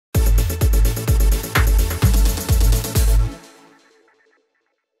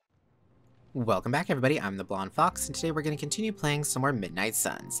Welcome back, everybody. I'm the Blonde Fox, and today we're going to continue playing some more Midnight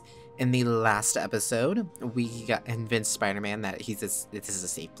Suns. In the last episode, we got convinced Spider-Man that this is a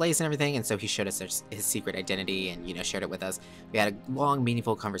safe place and everything, and so he showed us his secret identity and, shared it with us. We had a long,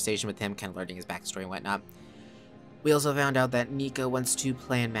 meaningful conversation with him, kind of learning his backstory and whatnot. We also found out that Nico wants to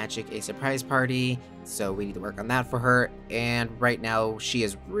plan Magic a surprise party, so we need to work on that for her, and right now she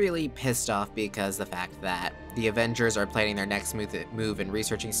is really pissed off because the fact that the Avengers are planning their next move and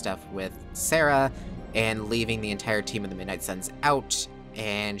researching stuff with Sarah, and leaving the entire team of the Midnight Suns out,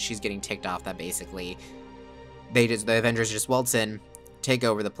 and she's getting ticked off that basically the Avengers just waltz in, take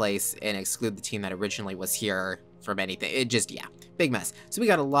over the place, and exclude the team that originally was here from anything. It just, yeah, big mess. So we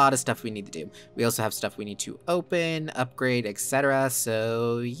got a lot of stuff we need to do. We also have stuff we need to open, upgrade, etc.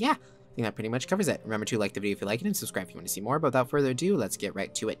 So yeah, I think that pretty much covers it. Remember to like the video if you like it and subscribe if you want to see more. But without further ado, let's get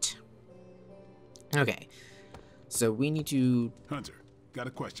right to it. Okay, so we need to... Hunter, got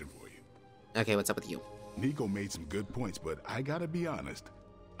a question for you. Okay, what's up with you? Nico made some good points, but I gotta be honest.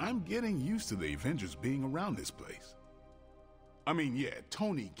 I'm getting used to the Avengers being around this place. I mean, yeah,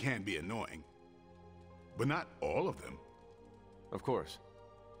 Tony can be annoying, but not all of them. Of course.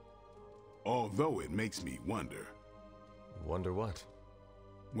 Although it makes me wonder. Wonder what?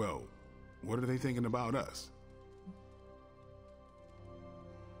 Well, what are they thinking about us?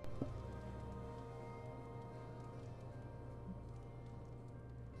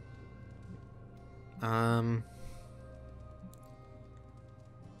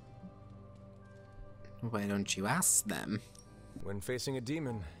 Why don't you ask them? When facing a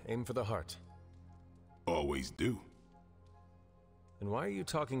demon, aim for the heart. Always do. And why are you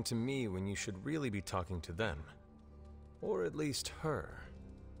talking to me when you should really be talking to them? Or at least her?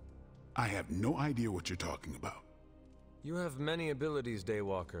 I have no idea what you're talking about. You have many abilities,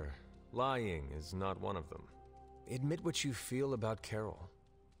 Daywalker. Lying is not one of them. Admit what you feel about Carol.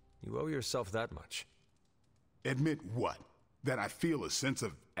 You owe yourself that much. Admit what? That I feel a sense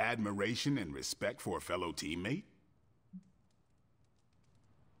of admiration and respect for a fellow teammate?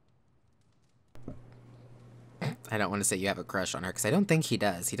 I don't want to say you have a crush on her, because I don't think he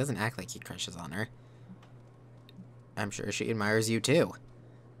does. He doesn't act like he crushes on her. I'm sure she admires you, too.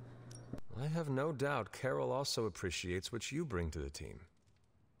 I have no doubt Carol also appreciates what you bring to the team.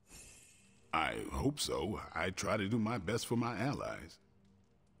 I hope so. I try to do my best for my allies.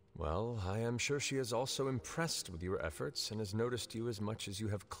 Well, I am sure she is also impressed with your efforts and has noticed you as much as you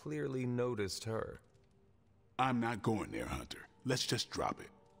have clearly noticed her. I'm not going there, Hunter. Let's just drop it.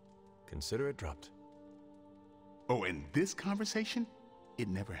 Consider it dropped. Oh, and this conversation? It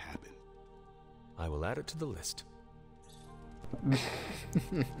never happened. I will add it to the list.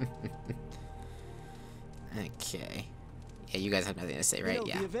 Okay. Yeah, you guys have nothing to say, right? You know,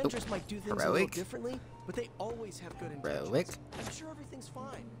 Yeah. the Avengers might do things a little differently, but they always have good intentions. Heroic. I'm sure everything's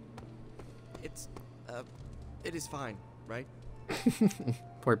fine. It is fine, right?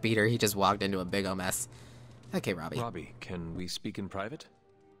 Poor Peter, he just walked into a big ol' mess. Okay, Robbie. Robbie, can we speak in private?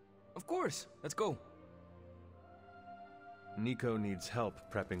 Of course. Let's go. Nico needs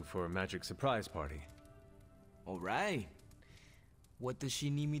help prepping for a magic surprise party. All right. What does she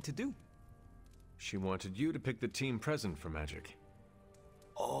need me to do? She wanted you to pick the team present for magic.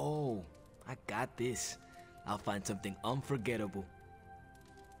 Oh, I got this. I'll find something unforgettable.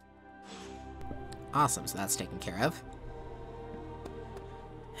 Awesome, so that's taken care of.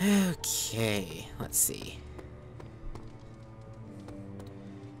 Okay, let's see.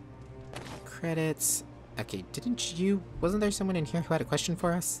 Credits. Okay, wasn't there someone in here who had a question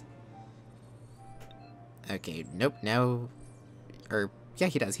for us? Okay, nope, now, yeah,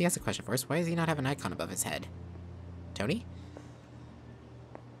 he does. He has a question for us. Why does he not have an icon above his head? Tony?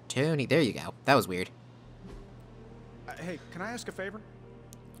 Tony, there you go. That was weird. Hey, can I ask a favor?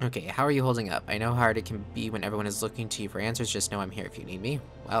 Okay, how are you holding up? I know how hard it can be when everyone is looking to you for answers. Just know I'm here if you need me.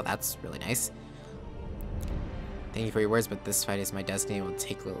 Wow, that's really nice. Thank you for your words, but this fight is my destiny. We'll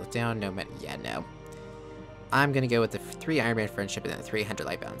take Lilith down. No matter. Yeah, no. I'm gonna go with the 3 Iron Man friendship and the 3 Hunter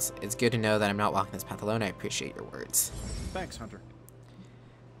Lightbounds. It's good to know that I'm not walking this path alone. I appreciate your words. Thanks, Hunter.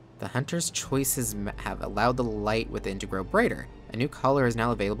 The Hunter's choices have allowed the light within to grow brighter. A new collar is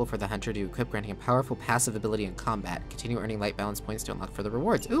now available for the Hunter to equip, granting a powerful passive ability in combat. Continue earning light balance points to unlock further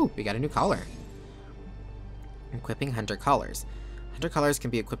rewards. Ooh, we got a new collar. Equipping Hunter Collars. Hunter Collars can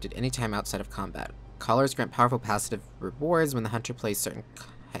be equipped at any time outside of combat. Collars grant powerful passive rewards when the Hunter plays certain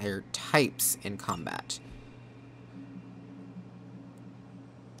types in combat.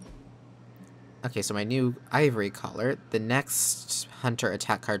 Okay, so my new Ivory Collar. The next Hunter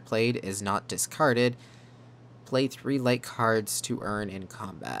attack card played is not discarded. Play 3 light cards to earn in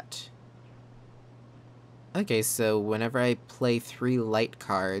combat. Okay, so whenever I play 3 light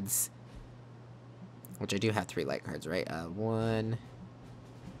cards, Which I do have 3 light cards, right? 1,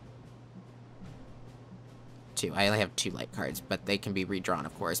 2. I only have 2 light cards, but they can be redrawn,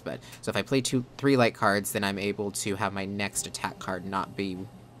 of course. But so if I play 3 light cards, then I'm able to have my next attack card not be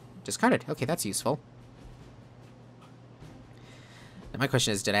discarded. Okay, that's useful. Now my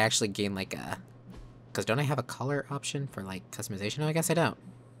question is, did I actually gain like a... Because don't I have a color option for like customization? No, I guess I don't.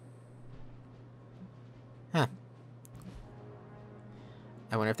 Huh.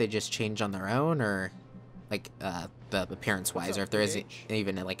 I wonder if they just change on their own, or like the appearance-wise, or if there is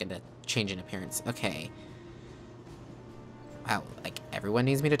even like a change in appearance. Okay. Wow, like everyone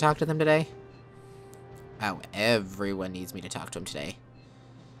needs me to talk to them today? Wow, everyone needs me to talk to them today.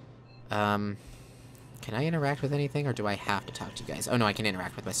 Can I interact with anything, or do I have to talk to you guys? Oh no, I can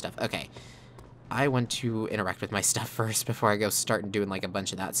interact with my stuff. Okay. I want to interact with my stuff first before I go start doing like a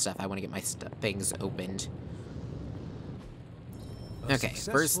bunch of that stuff. I want to get my things opened. Okay,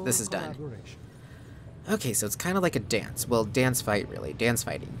 first this is done. Okay, so it's kind of like a dance. Well, dance fight, really. Dance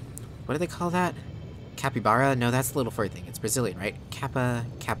fighting. What do they call that? Capybara? No, that's the little furry thing. It's Brazilian, right?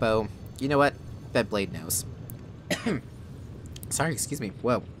 Capo. You know what? That Blade knows. Sorry, excuse me.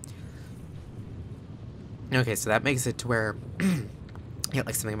 Whoa. Okay, so that makes it to where... I got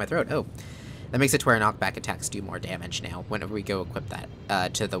like something in my throat. Oh. That makes it to where knockback attacks do more damage now whenever we go equip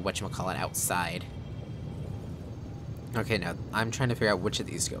that to the whatchamacallit outside. Okay, now I'm trying to figure out which of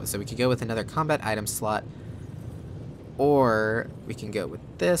these to go. So we could go with another combat item slot, or we can go with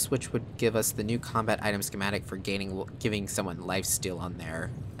this, which would give us the new combat item schematic for giving someone lifesteal on their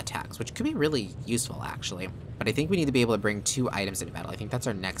attacks, which could be really useful actually. But I think we need to be able to bring 2 items into battle. I think that's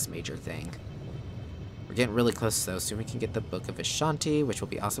our next major thing. We're getting really close though. Soon we can get the Book of Ashanti, which will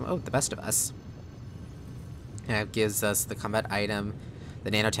be awesome. Oh, the Best of Us. And it gives us the combat item,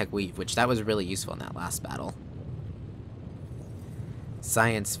 the nanotech weave, which that was really useful in that last battle.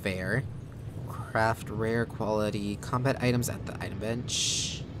 Science fair. Craft rare quality combat items at the item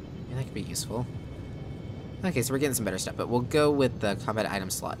bench. Yeah, that could be useful. Okay, so we're getting some better stuff, but we'll go with the combat item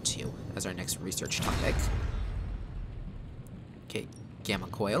slot 2 as our next research topic. Okay, gamma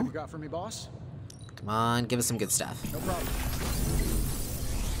coil. What you got for me, boss? Come on, give us some good stuff. No problem.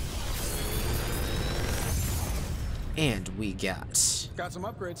 And we got some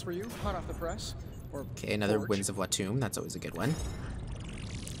upgrades for you, hot off the press. Or okay, another forge. Winds of Watum. That's always a good one.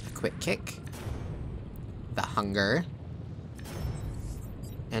 A quick kick. The Hunger.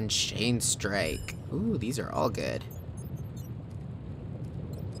 And Chain Strike. Ooh, these are all good.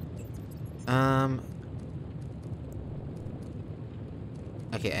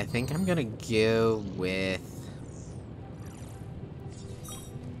 Okay, I think I'm gonna go with...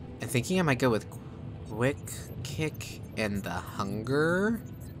 I'm thinking I might go with Quick Kick and the Hunger.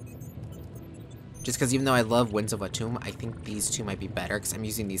 Just because even though I love Winds of Watum, I think these 2 might be better because I'm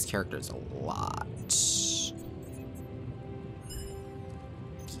using these characters a lot.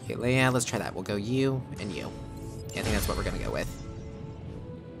 Okay, yeah, let's try that. We'll go you and you. Yeah, I think that's what we're gonna go with.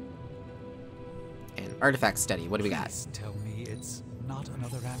 And Artifact Study, what do we got? Please tell me it's not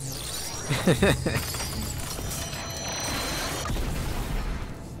another amulet.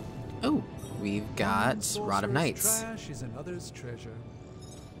 Oh, we've got Rod of Knights. Trash is another's treasure.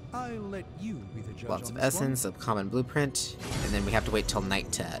 I'll let you be the judge. Lots on of this essence, a common blueprint, and then we have to wait till night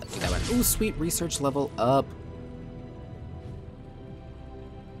to do that one. Ooh, sweet, research level up.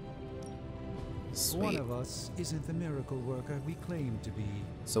 Sweet. One of us isn't the miracle worker we claim to be.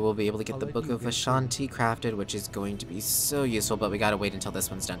 So we'll be able to get I'll the let Book you of get Ashanti crafted, which is going to be so useful, but we gotta wait until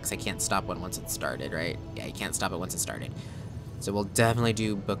this one's done, because I can't stop one once it's started, right? Yeah, you can't stop it once it's started. So we'll definitely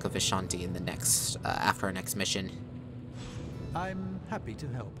do Book of Ashanti in the next, after our next mission. I'm happy to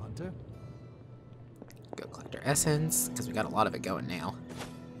help, Hunter. Go collect our essence, because we got a lot of it going now.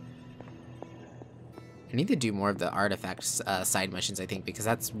 I need to do more of the artifacts side missions, I think, because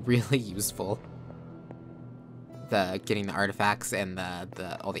that's really useful. The getting the artifacts and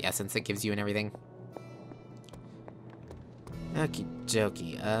all the essence it gives you and everything. Okie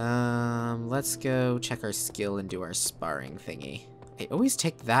dokie. Let's go check our skill and do our sparring thingy. I always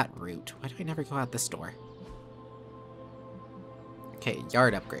take that route. Why do I never go out this door? Okay,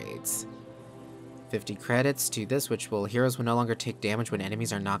 yard upgrades. 50 credits to this, which will heroes will no longer take damage when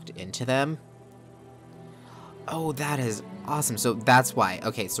enemies are knocked into them. Oh, that is awesome. So that's why.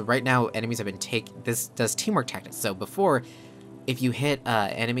 Okay, so right now enemies have been this does teamwork tactics. So before, if you hit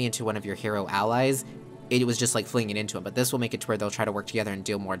enemy into one of your hero allies, it was just like flinging into them. But this will make it to where they'll try to work together and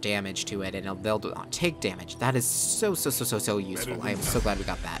deal more damage to it, and they'll not take damage. That is so useful. I am so glad we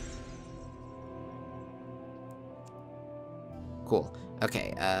got that. Cool.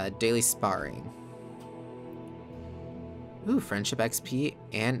 Okay, daily sparring. Ooh, friendship XP,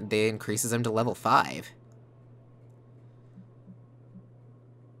 and they increases them to level 5.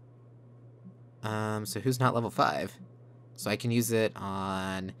 So who's not level 5? So I can use it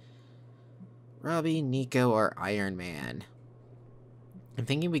on Robbie, Nico, or Iron Man. I'm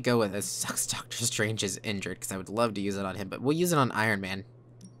thinking we go with, as sucks Doctor Strange is injured, because I would love to use it on him, but we'll use it on Iron Man.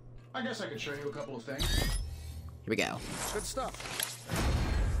 I guess I could show you a couple of things. Here we go. Good stuff.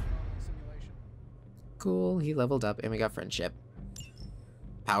 Simulation. Cool, he leveled up, and we got friendship.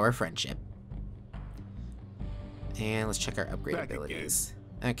 Power friendship. And let's check our upgrade Back abilities.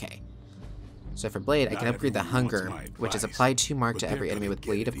 Okay. So for Blade, I can Not upgrade the everyone wants Hunger, my which is advice, applied 2 mark but to they're every enemy gonna with get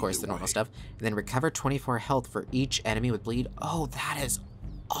Bleed, it of course, the either normal way. stuff. And then recover 24 health for each enemy with Bleed. Oh, that is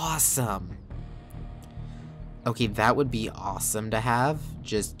awesome. Okay, that would be awesome to have.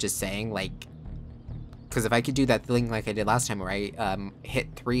 Just saying, like, because if I could do that thing like I did last time where I hit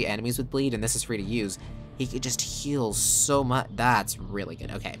 3 enemies with Bleed, and this is free to use, he could just heal so much. That's really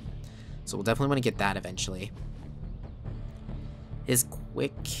good. Okay, so we'll definitely want to get that eventually. His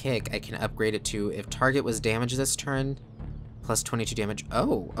quick kick, I can upgrade it to if target was damaged this turn, plus 22 damage.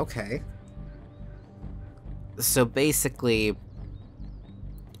 Oh, okay. So basically,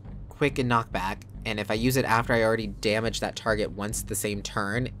 quick and knockback, and if I use it after I already damaged that target once the same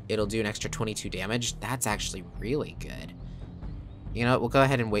turn, it'll do an extra 22 damage. That's actually really good. You know what, we'll go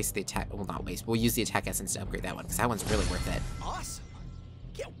ahead and waste the attack, well not waste, we'll use the attack essence to upgrade that one, because that one's really worth it. Awesome!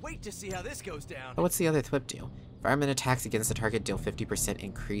 Can't wait to see how this goes down. Oh, what's the other thwip do? Fireman attacks against the target deal 50%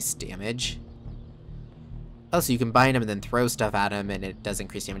 increased damage. Oh, so you can bind him and then throw stuff at him and it does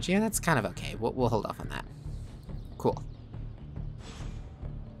increase damage. Yeah, that's kind of okay. We'll hold off on that. Cool.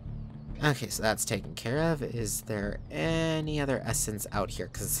 Okay, so that's taken care of. Is there any other essence out here?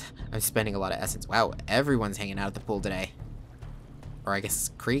 Because I'm spending a lot of essence. Wow, everyone's hanging out at the pool today. Or I guess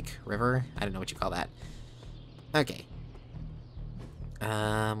creek, river, I don't know what you call that. Okay.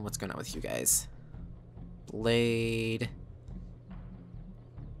 What's going on with you guys? Blade.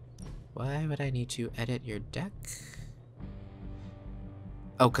 Why would I need to edit your deck?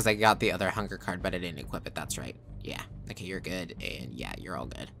 Oh, because I got the other hunger card, but I didn't equip it. That's right. Yeah. Okay, you're good. And yeah, you're all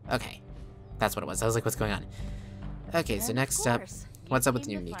good. Okay. That's what it was. I was like, what's going on? Okay, so next up, what's up with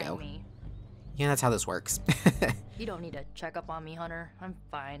you, Nico? Yeah, that's how this works. You don't need to check up on me, Hunter. I'm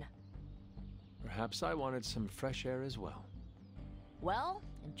fine. Perhaps I wanted some fresh air as well. Well,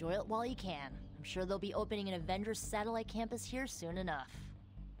 enjoy it while you can. I'm sure they'll be opening an Avengers satellite campus here soon enough.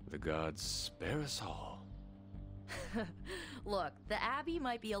 The gods spare us all. Look, the Abbey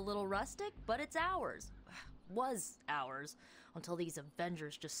might be a little rustic, but it's ours. Was ours. Until these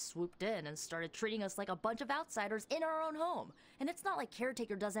Avengers just swooped in and started treating us like a bunch of outsiders in our own home. And it's not like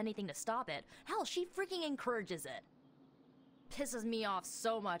Caretaker does anything to stop it. Hell, she freaking encourages it. Pisses me off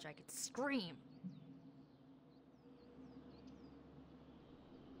so much I could scream.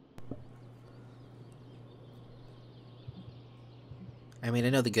 I mean,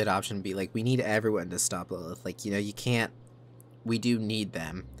 I know the good option would be, like, we need everyone to stop Lilith. Like, you know, you can't... We do need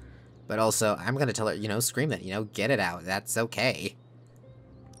them. But also, I'm gonna tell her, you know, scream it, you know, get it out. That's okay.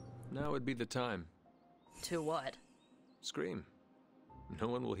 Now would be the time. To what? Scream. No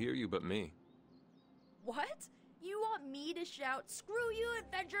one will hear you but me. What? You want me to shout, "Screw you,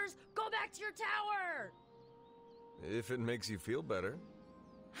 Avengers! Go back to your tower!" If it makes you feel better.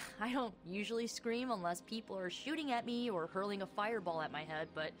 I don't usually scream unless people are shooting at me or hurling a fireball at my head,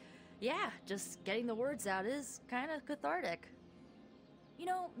 but yeah, just getting the words out is kind of cathartic. You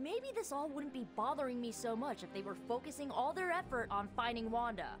know, maybe this all wouldn't be bothering me so much if they were focusing all their effort on finding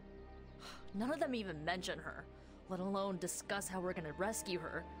Wanda. None of them even mention her, let alone discuss how we're gonna rescue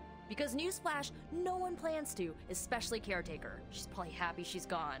her. Because newsflash, no one plans to, especially Caretaker. She's probably happy she's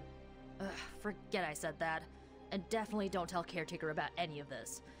gone. Ugh, forget I said that. And definitely don't tell Caretaker about any of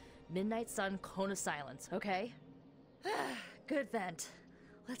this. Midnight Sun, Cone of Silence, okay? Good vent.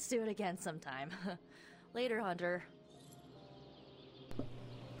 Let's do it again sometime. Later, Hunter.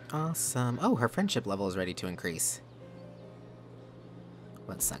 Awesome. Oh, her friendship level is ready to increase.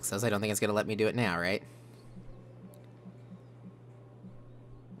 What sucks is I don't think it's gonna let me do it now, right?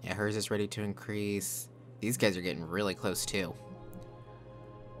 Yeah, hers is ready to increase. These guys are getting really close, too.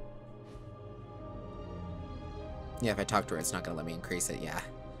 Yeah, if I talk to her, it's not gonna let me increase it, yeah.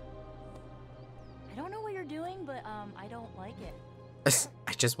 I don't know what you're doing, but, I don't like it.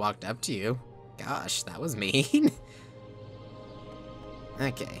 I just walked up to you. Gosh, that was mean.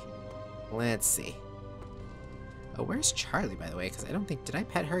 Okay, let's see. Oh, where's Charlie, by the way? Because I don't think... Did I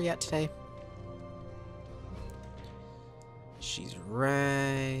pet her yet today? She's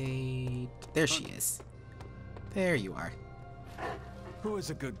right... There she is. There you are. Who is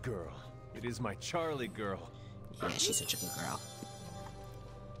a good girl? It is my Charlie girl. Yeah, she's such a good girl.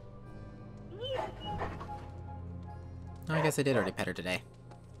 Oh, I guess I did already pet her today.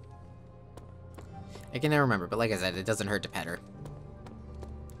 I can never remember, but like I said, it doesn't hurt to pet her.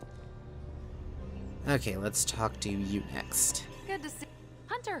 Okay, let's talk to you next. Good to see.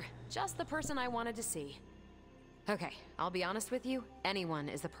 Hunter, just the person I wanted to see. Okay, I'll be honest with you, anyone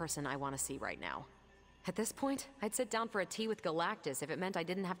is the person I want to see right now. At this point, I'd sit down for a tea with Galactus if it meant I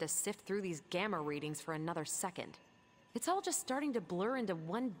didn't have to sift through these gamma readings for another second. It's all just starting to blur into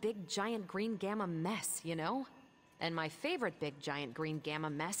one big giant green gamma mess, you know? And my favorite big giant green gamma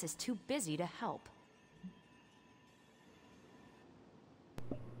mess is too busy to help.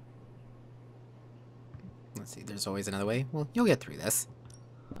 Let's see, there's always another way. Well, you'll get through this.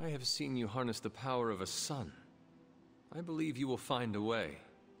 I have seen you harness the power of a sun. I believe you will find a way,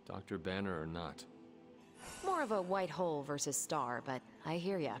 Dr. Banner or not. More of a white hole versus star, but I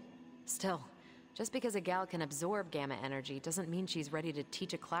hear ya. Still, just because a gal can absorb gamma energy doesn't mean she's ready to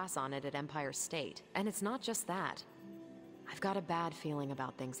teach a class on it at Empire State. And it's not just that. I've got a bad feeling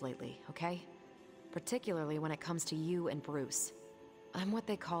about things lately, okay? Particularly when it comes to you and Bruce. I'm what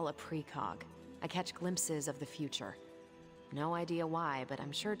they call a precog. I catch glimpses of the future. No idea why, but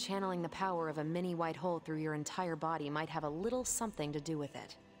I'm sure channeling the power of a mini white hole through your entire body might have a little something to do with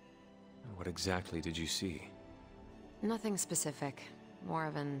it. What exactly did you see? Nothing specific. More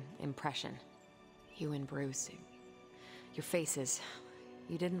of an impression. You and Bruce. Your faces.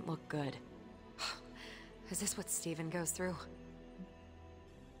 You didn't look good. Is this what Steven goes through?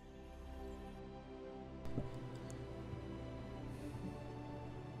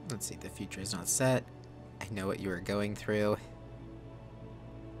 Let's see, the future is not set. I know what you are going through.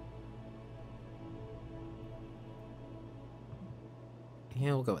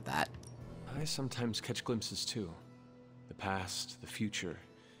 Yeah, we'll go with that. I sometimes catch glimpses too. The past, the future,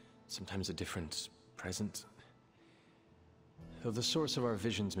 sometimes a different present. Though the source of our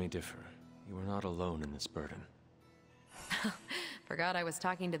visions may differ, you are not alone in this burden. Forgot I was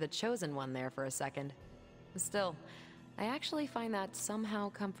talking to the Chosen One there for a second. Still, I actually find that somehow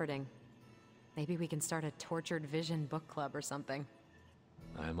comforting. Maybe we can start a tortured vision book club or something.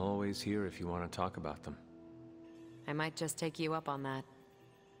 I'm always here if you want to talk about them. I might just take you up on that.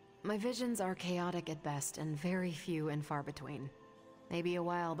 My visions are chaotic at best and very few and far between. Maybe a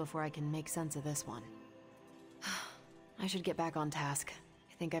while before I can make sense of this one. I should get back on task.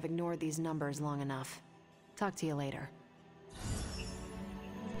 I think I've ignored these numbers long enough. Talk to you later.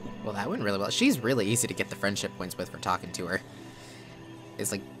 Well, that went really well. She's really easy to get the friendship points with for talking to her.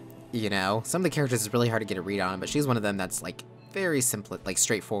 It's like, you know, some of the characters is really hard to get a read on, but she's one of them that's like very simple, like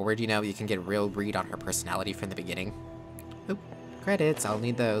straightforward, you know? You can get a real read on her personality from the beginning. Oop, credits. I'll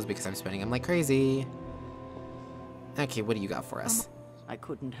need those because I'm spending them like crazy. Okay, what do you got for us? I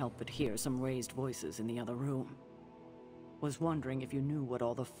couldn't help but hear some raised voices in the other room. Was wondering if you knew what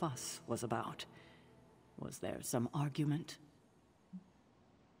all the fuss was about. Was there some argument?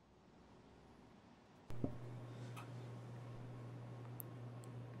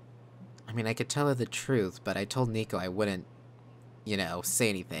 I mean, I could tell her the truth, but I told Nico I wouldn't, you know, say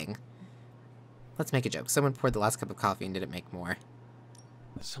anything. Let's make a joke. Someone poured the last cup of coffee and didn't make more.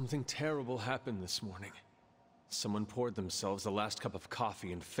 Something terrible happened this morning. Someone poured themselves the last cup of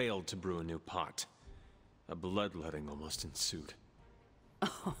coffee and failed to brew a new pot. A bloodletting almost ensued.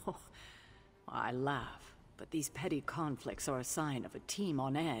 Oh, I laugh, but these petty conflicts are a sign of a team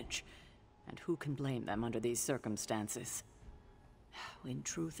on edge. And who can blame them under these circumstances? In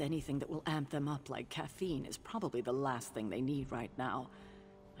truth, anything that will amp them up like caffeine is probably the last thing they need right now.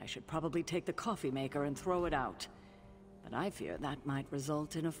 I should probably take the coffee maker and throw it out. But I fear that might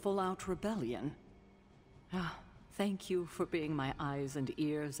result in a full-out rebellion. Thank you for being my eyes and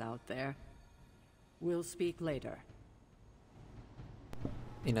ears out there. We'll speak later.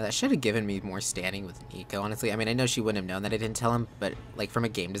 You know, that should have given me more standing with Nico, honestly. I mean, I know she wouldn't have known that I didn't tell him, but, like, from a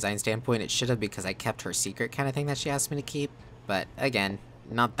game design standpoint, it should have because I kept her secret kind of thing that she asked me to keep. But, again,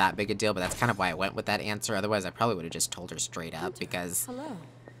 not that big a deal, but that's kind of why I went with that answer. Otherwise, I probably would have just told her straight up because, Hello.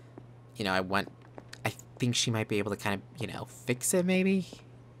 you know, I think she might be able to kind of, you know, fix it maybe?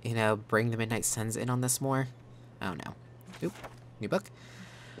 You know, bring the Midnight Suns in on this more? I don't know. Oop, new book.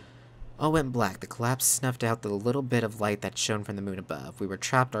 All went black. The collapse snuffed out the little bit of light that shone from the moon above. We were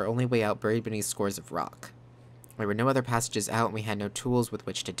trapped, our only way out buried beneath scores of rock. There were no other passages out, and we had no tools with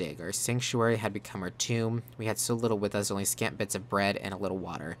which to dig. Our sanctuary had become our tomb. We had so little with us, only scant bits of bread and a little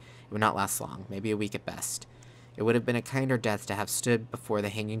water. It would not last long, maybe a week at best. It would have been a kinder death to have stood before the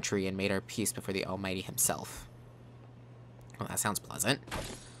hanging tree and made our peace before the Almighty himself. Well, that sounds pleasant.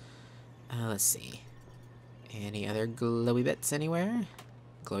 Let's see. Any other glowy bits anywhere?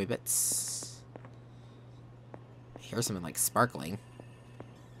 Glowy bits. I hear something like sparkling.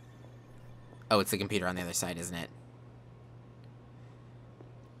 Oh, it's the computer on the other side, isn't it?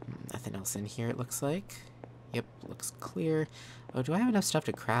 Nothing else in here, it looks like. Yep, looks clear. Oh, do I have enough stuff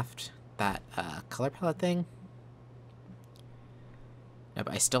to craft that color palette thing? No,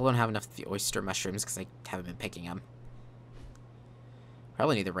 but I still don't have enough of the oyster mushrooms because I haven't been picking them.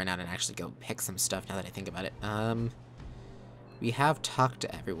 Probably need to run out and actually go pick some stuff now that I think about it. We have talked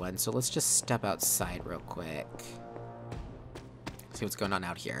to everyone, so let's just step outside real quick. See what's going on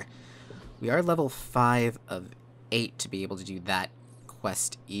out here. We are level 5 of 8 to be able to do that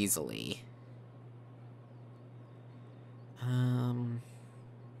quest easily.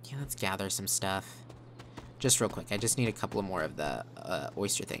 Yeah, let's gather some stuff. Just real quick, I just need a couple more of the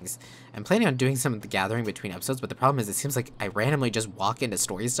oyster things. I'm planning on doing some of the gathering between episodes, but the problem is it seems like I randomly just walk into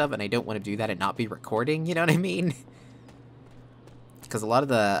story stuff, and I don't want to do that and not be recording, you know what I mean? Because a lot of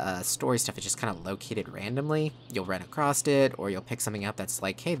the story stuff is just kind of located randomly. You'll run across it, or you'll pick something up that's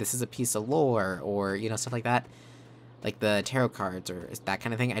like, hey, this is a piece of lore, or, you know, stuff like that. Like the tarot cards, or that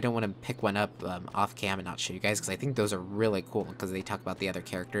kind of thing. I don't want to pick one up off cam and not show you guys, because I think those are really cool, because they talk about the other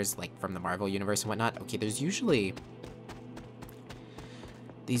characters, like, from the Marvel Universe and whatnot. Okay, there's usually...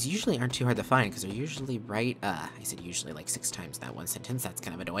 These usually aren't too hard to find, because they're usually right... I said usually like 6 times in that one sentence. That's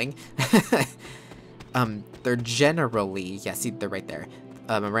kind of annoying. They're generally... Yeah, see, they're right there.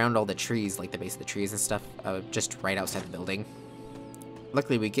 Around all the trees, like the base of the trees and stuff, just right outside the building.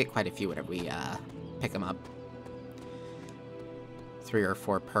 Luckily, we get quite a few whenever we pick them up. 3 or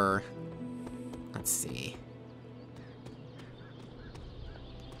 4 per. Let's see.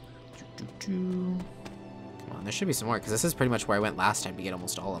 Come on, there should be some more, because this is pretty much where I went last time to get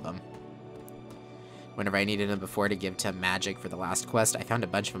almost all of them. Whenever I needed them before to give to Magic for the last quest, I found a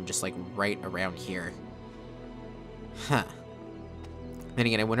bunch of them just, like, right around here. Huh. Then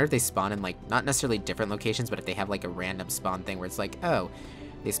again, I wonder if they spawn in, like, not necessarily different locations, but if they have, like, a random spawn thing where it's like, oh,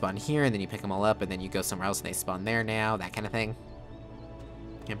 they spawn here, and then you pick them all up, and then you go somewhere else, and they spawn there now, that kind of thing.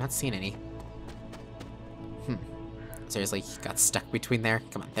 I'm not seeing any. Seriously, got stuck between there?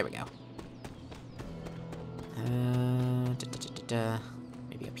 Come on, there we go.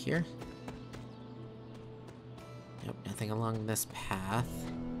 Maybe up here? Nope, nothing along this path.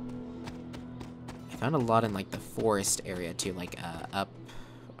 I found a lot in, like, the forest area, too, like, up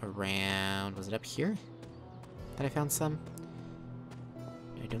around... Was it up here that I found some?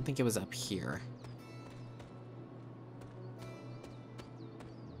 I don't think it was up here.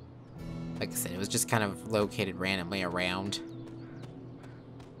 Like I said, it was just kind of located randomly around.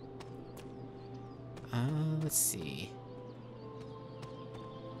 Let's see.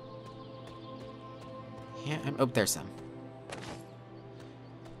 Yeah, oh, there's some.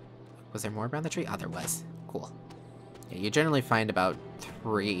 Was there more around the tree? Oh, there was. Cool. Yeah, you generally find about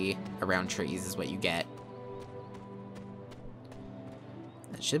 3 around trees is what you get.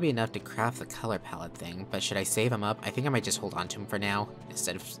 That should be enough to craft the color palette thing, but should I save them up? I think I might just hold on to them for now,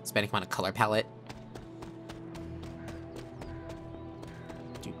 instead of spending them on a color palette.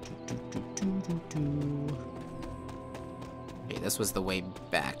 Okay, this was the way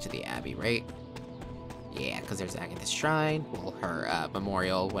back to the Abbey, right? Yeah, because there's Agatha's Shrine, well, her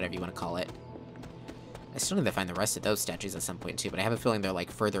memorial, whatever you want to call it. I still need to find the rest of those statues at some point too, but I have a feeling they're like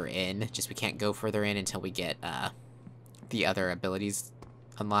further in, just we can't go further in until we get the other abilities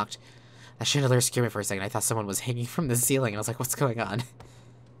unlocked. That chandelier scared me for a second. I thought someone was hanging from the ceiling, and I was like, what's going on?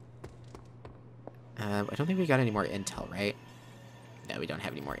 I don't think we got any more intel, right? No, we don't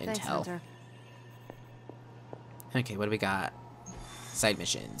have any more intel. Thanks, Hunter. Okay, what do we got? Side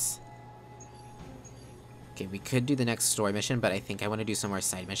missions. Okay, we could do the next story mission, but I think I want to do some more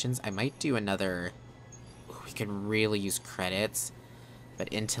side missions. I might do another... Ooh, we could really use credits, but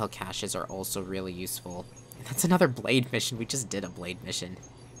intel caches are also really useful. And that's another blade mission. We just did a blade mission.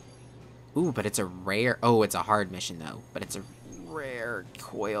 Ooh, but it's a rare... Oh, it's a hard mission, though. But it's a rare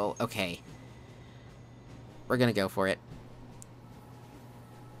coil. Okay. We're gonna go for it.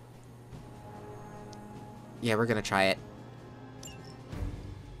 Yeah, we're gonna try it.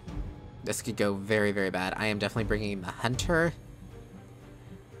 This could go very, very bad. I am definitely bringing the Hunter.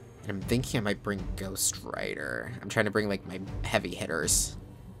 And I'm thinking I might bring Ghost Rider. I'm trying to bring, like, my heavy hitters.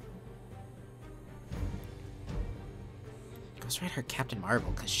 Ghost Rider Captain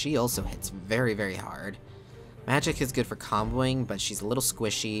Marvel, because she also hits very, very hard. Magic is good for comboing, but she's a little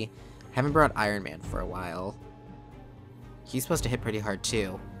squishy. Haven't brought Iron Man for a while. He's supposed to hit pretty hard,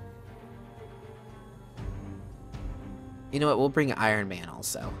 too. You know what, we'll bring Iron Man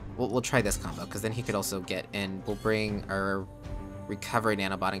also. We'll try this combo, because then he could also get in. We'll bring our recovery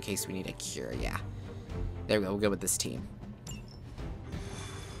nanobot in case we need a cure, yeah. There we go, we'll go with this team.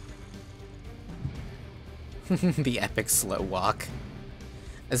 The epic slow walk.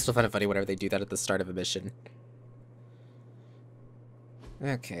 I still find it funny whenever they do that at the start of a mission.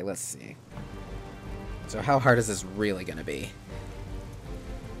 Okay, let's see. So how hard is this really gonna be?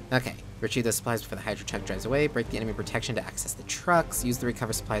 Okay. Retrieve the supplies before the Hydra truck drives away. Break the enemy protection to access the trucks. Use the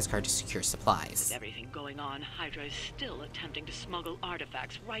recover supplies card to secure supplies. With everything going on, Hydra is still attempting to smuggle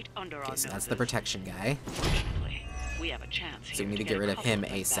artifacts right under our noses. So that's the protection guy. Fortunately, we have a chance here So we need to get get rid of him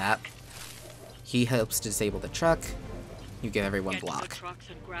ASAP. He helps to disable the truck. You give everyone block. Get to the trucks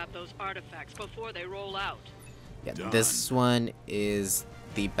and grab those artifacts before they roll out. Yeah, this one is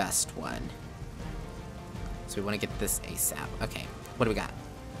the best one. So we want to get this ASAP. Okay, what do we got?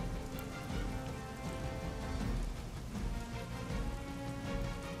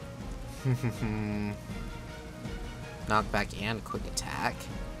 Knockback and quick attack.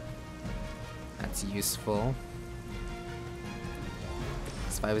 That's useful.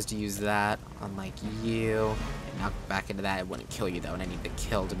 So if I was to use that on like you, and knock back into that, it wouldn't kill you though, and I need the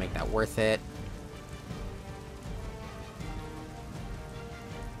kill to make that worth it.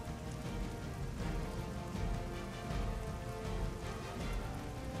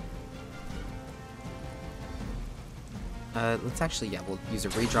 Let's actually, yeah, we'll use a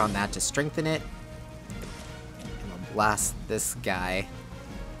redraw on that to strengthen it. And we'll blast this guy.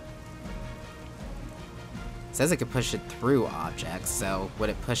 It says it could push it through objects, so would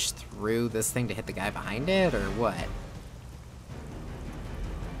it push through this thing to hit the guy behind it, or what?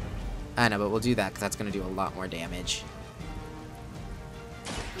 I know, but we'll do that, because that's going to do a lot more damage.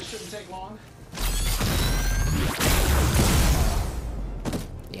 This shouldn't take long.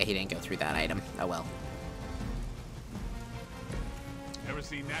 Yeah, he didn't go through that item. Oh well. Ever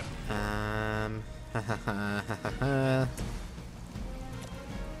seen that?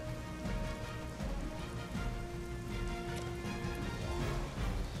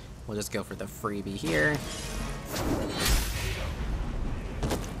 We'll just go for the freebie here.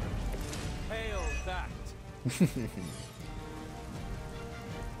 Hail that.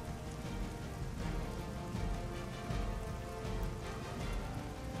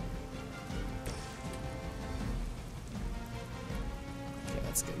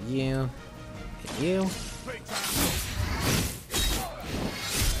 Let's go you. Hit you.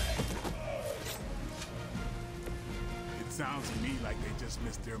 It sounds to me like they just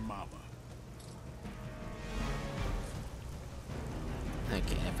missed their mama.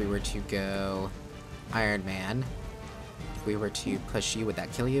 Okay, and if we were to go Iron Man, if we were to push you, would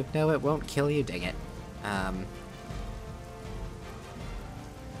that kill you? No, it won't kill you, dang it.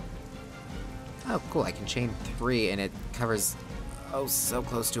 Oh, cool, I can chain 3 and it covers, oh, so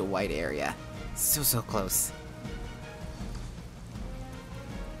close to a white area. So close.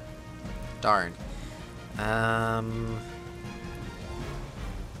 Darn.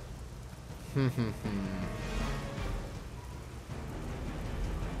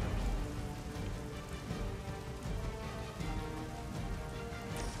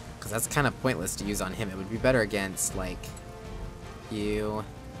 Because that's kind of pointless to use on him. It would be better against, like, you.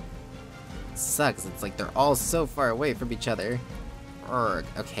 Sucks. It's like they're all so far away from each other. Urgh.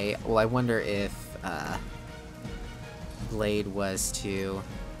 Okay, well, I wonder if Blade was to...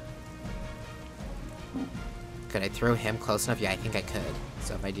 Could I throw him close enough? Yeah, I think I could.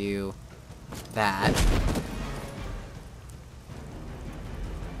 So if I do that...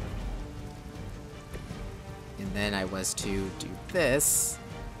 And then I was to do this...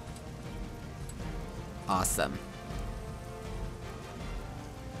 Awesome.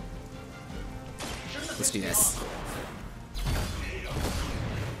 Let's do this.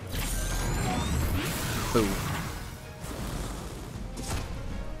 Boom.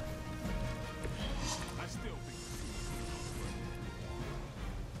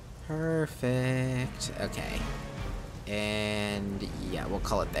 Perfect. Okay. And yeah, we'll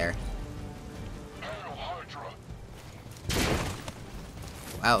call it there.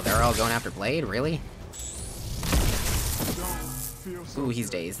 Wow, they're all going after Blade? Really? Ooh, he's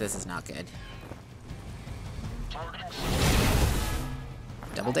dazed. This is not good.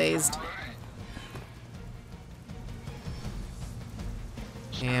 Double dazed.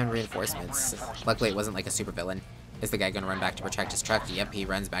 And reinforcements. Luckily it wasn't like a supervillain. Is the guy gonna run back to protect his truck? Yep, he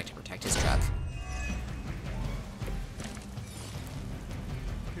runs back to protect his truck.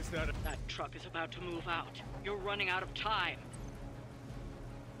 That truck is about to move out. You're running out of time.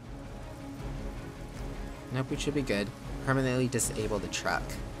 Nope, we should be good. Permanently disable the truck.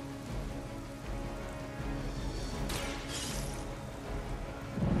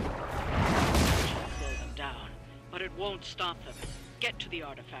 Slow them down, but it won't stop them. Get to the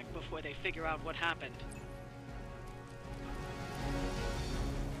artifact before they figure out what happened.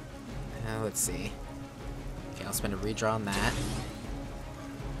 Let's see. Okay, I'll spend a redraw on that.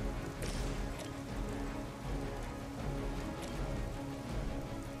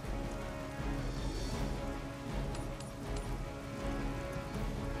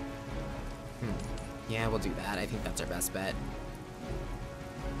 Yeah, we'll do that. I think that's our best bet.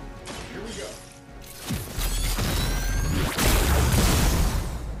 Here we go.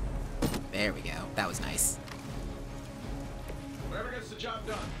 There we go. That was nice. Whatever gets the job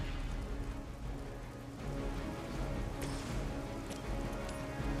done.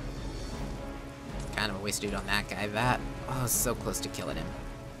 Kind of a waste dude on that guy. That, oh, so close to killing him.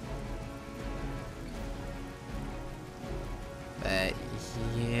 But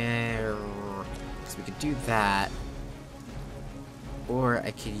yeah, because we could do that, or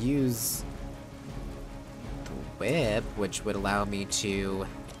I could use the whip, which would allow me to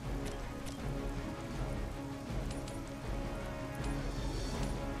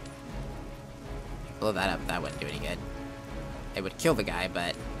blow that up. That wouldn't do any good. It would kill the guy,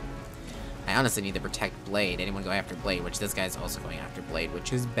 but I honestly need to protect Blade. Anyone go after Blade, which this guy's also going after Blade,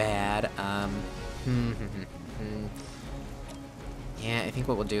 which is bad. Yeah, I think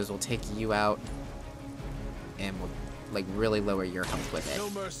what we'll do is we'll take you out, and we'll, like, really lower your health with it. No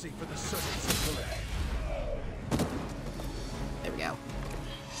mercy for the servants of Lilith. There we go.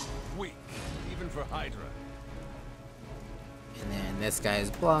 Weak, even for Hydra. And then this guy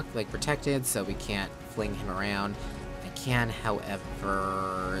is blocked, like, protected, so we can't fling him around. I can,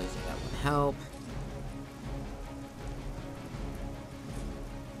 however, that won't help.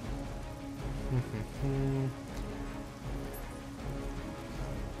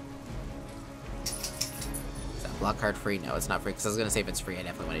 Is that block card free? No, it's not free, because I was going to say if it's free, I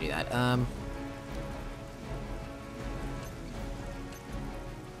definitely want to do that.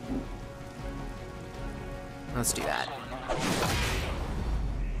 Let's do that.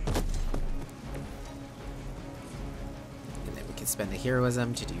 And then we can spend the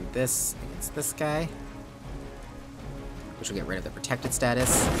heroism to do this against this guy, which will get rid of the protected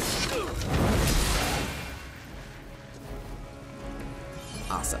status.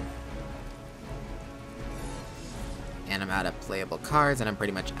 Awesome. And I'm out of playable cards, and I'm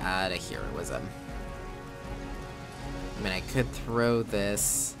pretty much out of heroism. I mean, I could throw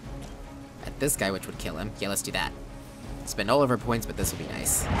this at this guy, which would kill him. Yeah, let's do that. Spend all of our points, but this would be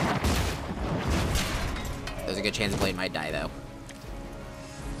nice. There's a good chance Blade might die, though.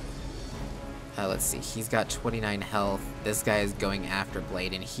 Let's see. He's got 29 health. This guy is going after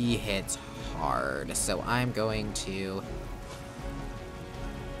Blade, and he hits hard. So I'm going to...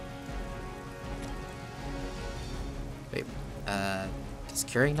 Wait, does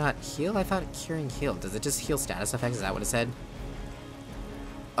curing not heal? I thought curing healed. Does it just heal status effects? Is that what it said?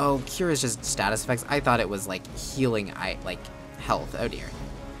 Oh, cure is just status effects. I thought it was like healing, like health. Oh dear.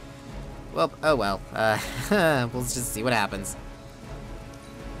 Well, oh well. We'll just see what happens.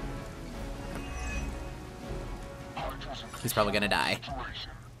 He's probably gonna die.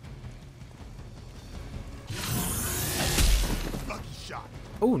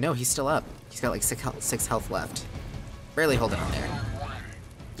 Oh no, he's still up. He's got like 6 health left. Barely holding on there.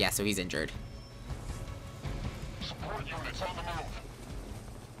 Yeah, so he's injured.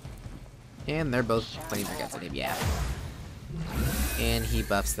 And they're both pointing their guns at him, yeah. And he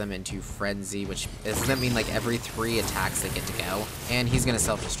buffs them into Frenzy, which does that mean like every 3 attacks they get to go. And he's gonna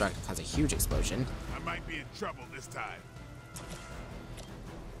self-destruct and cause a huge explosion. I might be in trouble this time.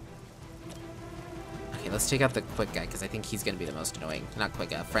 Okay, let's take out the quick guy, because I think he's gonna be the most annoying. Not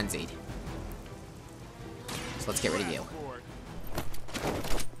quick, frenzied. So let's get rid of you.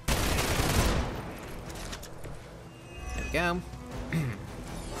 There we go.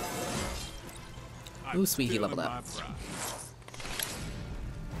 Ooh, sweet, he leveled up.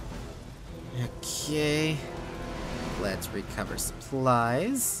 Okay. Let's recover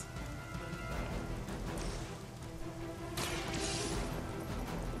supplies.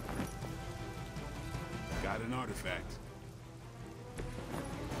 Got an artifact.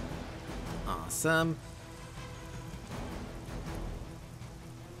 Awesome.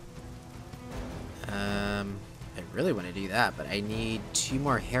 I really want to do that, but I need 2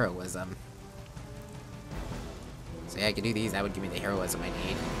 more heroism. So yeah, I could do these. That would give me the heroism I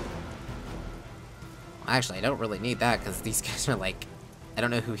need. Well, actually, I don't really need that, because these guys are like... I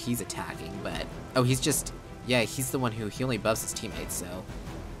don't know who he's attacking, but... Oh, he's just... Yeah, he's the one who... He only buffs his teammates, so...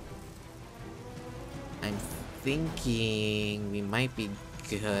 I'm thinking we might be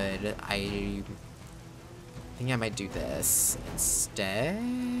good. I think I might do this instead,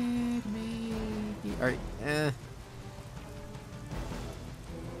 maybe? Or,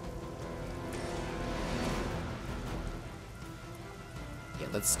 Yeah,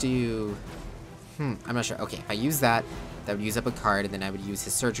 let's do... I'm not sure. Okay, if I use that, that would use up a card, and then I would use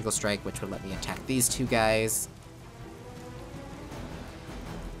his Surgical Strike, which would let me attack these 2 guys.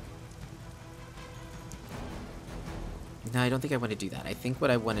 No, I don't think I want to do that. I think what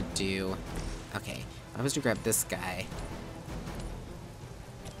I want to do... Okay, if I was to grab this guy...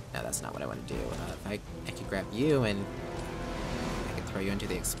 No, that's not what I want to do. If I could grab you and... I could throw you into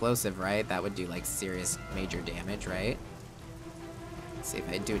the explosive, right? That would do, like, serious major damage, right? Let's see if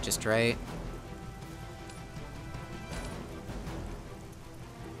I do it just right.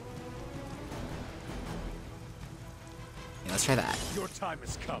 Yeah, let's try that. Your time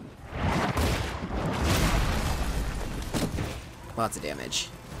has come. Lots of damage.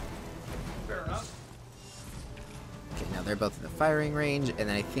 Fair enough. Okay, now they're both in the firing range, and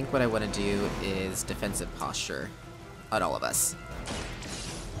then I think what I want to do is defensive posture on all of us.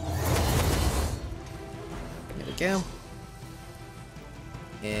 There we go.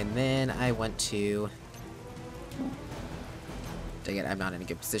 And then I want to... Dang it, I'm not in a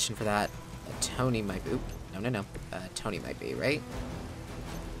good position for that. Tony might be... Oop, no. Tony might be, right?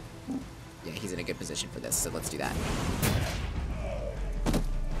 Yeah, he's in a good position for this, so let's do that.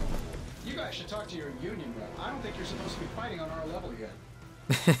 You guys should talk to your union rep. I don't think you're supposed to be fighting on our level yet.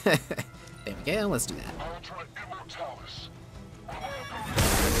 There we go, let's do that.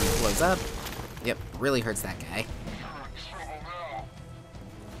 Blows up. Yep, really hurts that guy.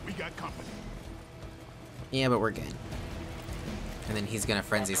 We got company. Yeah, but we're good. And then he's gonna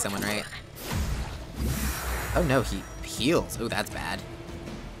frenzy someone, right? Oh no, he heals. Oh, that's bad.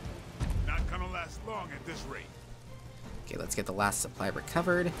 Not gonna last long at this rate. Okay, let's get the last supply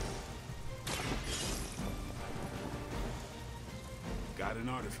recovered. Got an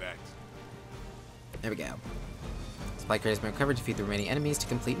artifact. There we go. Supply crate has been recovered. Defeat the remaining enemies to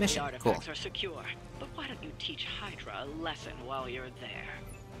complete mission. The Cool. artifacts are secure, but why don't you teach Hydra a lesson while you're there?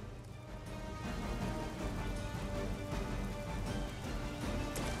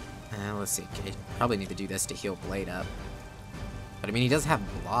 Let's see. Okay, probably need to do this to heal Blade up. But I mean, he does have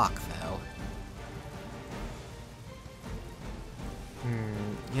block, though.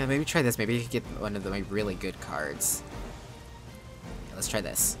 Yeah, maybe try this. Maybe he could get one of my really good cards. Yeah, let's try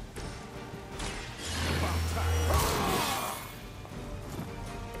this.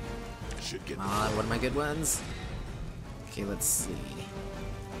 Come on, one of my good ones. Okay, let's see.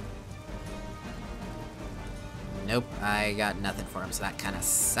 Nope, I got nothing for him, so that kind of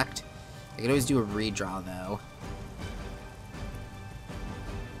sucked. I could always do a redraw, though.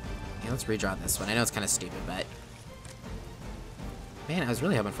 Yeah, let's redraw this one. I know it's kind of stupid, but... Man, I was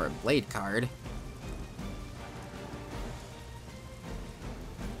really hoping for a Blade card.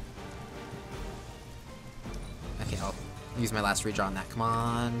 Okay, I'll use my last redraw on that. Come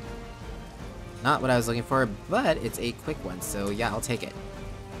on. Not what I was looking for, but it's a quick one, so yeah, I'll take it.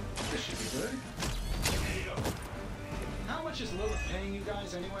 This should be good. How much is Lilith paying you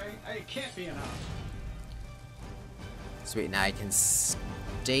guys anyway? It can't be enough. Sweet, now I can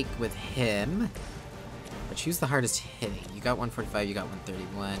stake with him. But who's the hardest hitting? You got 145, you got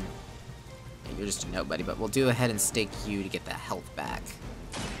 131. Yeah, you're just a nobody, but we'll do ahead and stake you to get that health back.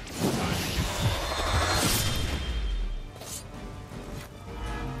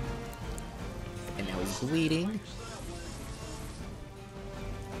 And now he's bleeding.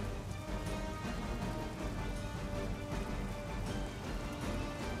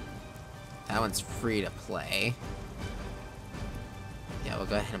 That one's free to play. Yeah, we'll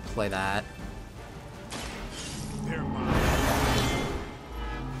go ahead and play that. There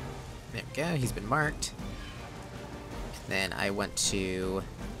we go, he's been marked. And then I went to...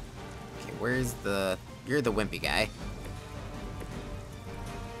 Okay, where's the... You're the wimpy guy.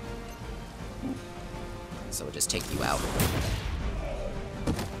 So we'll just take you out.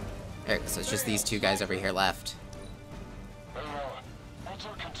 There, so it's just these two guys over here left. What's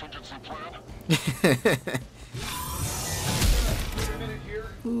our contingency plan?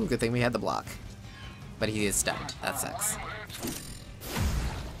 Ooh, good thing we had the block. But he is stunned. That sucks.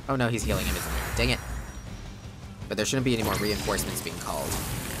 Oh no, he's healing him, isn't he? Dang it. But there shouldn't be any more reinforcements being called.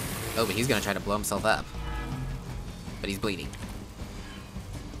 Oh, but he's gonna try to blow himself up. But he's bleeding.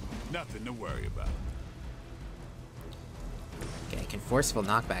 Nothing to worry about. Okay, I can forceful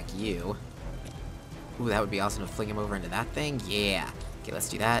knockback you. Ooh, that would be awesome to fling him over into that thing. Yeah. Okay, let's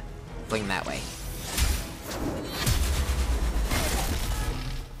do that. Fling him that way.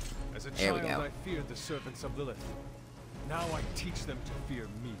 As a There we child, go. I feared the servants of Lilith. Now I teach them to fear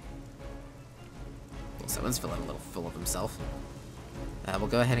me. Well, someone's feeling a little full of himself. We'll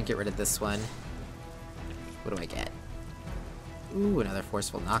go ahead and get rid of this one. What do I get? Ooh, another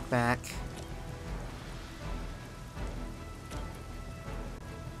forceful knockback.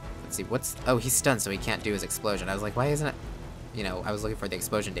 Let's see, what's... Oh, he's stunned, so he can't do his explosion. I was like, why isn't it... You know, I was looking for the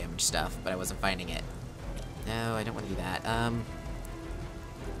explosion damage stuff, but I wasn't finding it. No, I don't want to do that.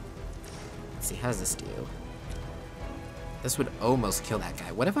 Let's see, how does this do? This would almost kill that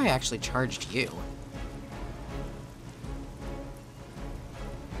guy. What if I actually charged you?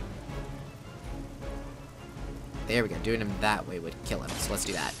 There we go. Doing him that way would kill him. So let's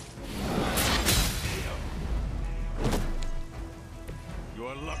do that.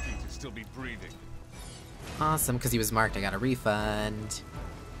 You're lucky to still be breathing. Awesome, because he was marked. I got a refund.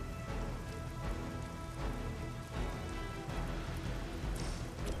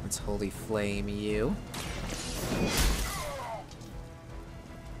 Let's Holy Flame you.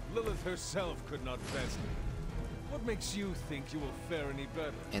 Lilith herself could not best me. What makes you think you will fare any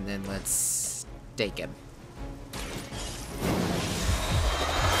better? And then let's stake him.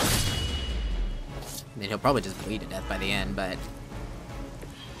 And then he'll probably just bleed to death by the end, but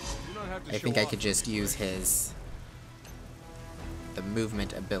I think I could just use the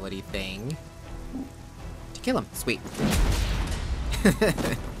movement ability thing to kill him. Sweet.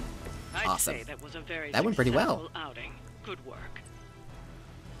 Awesome. I'd say that was a very that went pretty well. successful outing. Good work.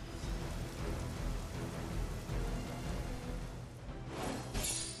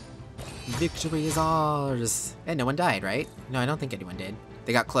 Victory is ours! And no one died, right? No, I don't think anyone did.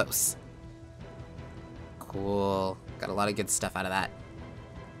 They got close. Cool. Got a lot of good stuff out of that.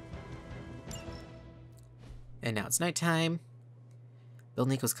 And now it's nighttime. Build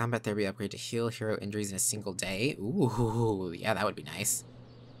Nico's combat therapy upgrade to heal hero injuries in a single day. Ooh, yeah, that would be nice.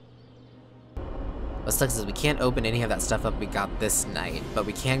 What sucks is we can't open any of that stuff up we got this night, but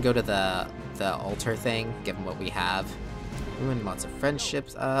we can go to the altar thing, given what we have. Ruin lots of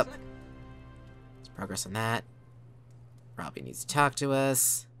friendships up. Let's progress on that. Robbie needs to talk to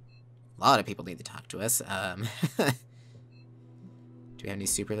us. A lot of people need to talk to us. Do we have any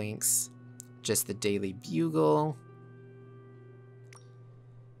super links? Just the Daily Bugle.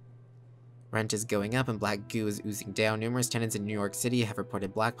 Rent is going up and black goo is oozing down. Numerous tenants in New York City have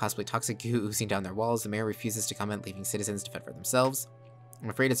reported black, possibly toxic goo oozing down their walls. The mayor refuses to comment, leaving citizens to fend for themselves. I'm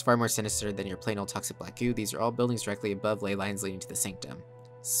afraid it's far more sinister than your plain old toxic black goo. These are all buildings directly above ley lines leading to the sanctum.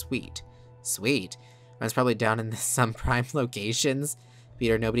 Sweet. Sweet. Runs probably down in some prime locations.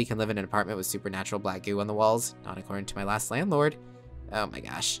 Peter, nobody can live in an apartment with supernatural black goo on the walls. Not according to my last landlord. Oh my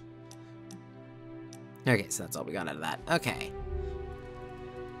gosh. Okay, so that's all we got out of that. Okay.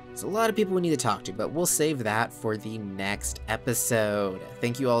 There's a lot of people we need to talk to, but we'll save that for the next episode.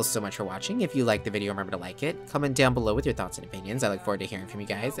 Thank you all so much for watching. If you liked the video, remember to like it. Comment down below with your thoughts and opinions. I look forward to hearing from you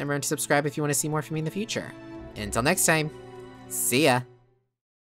guys. And remember to subscribe if you want to see more from me in the future. Until next time, see ya!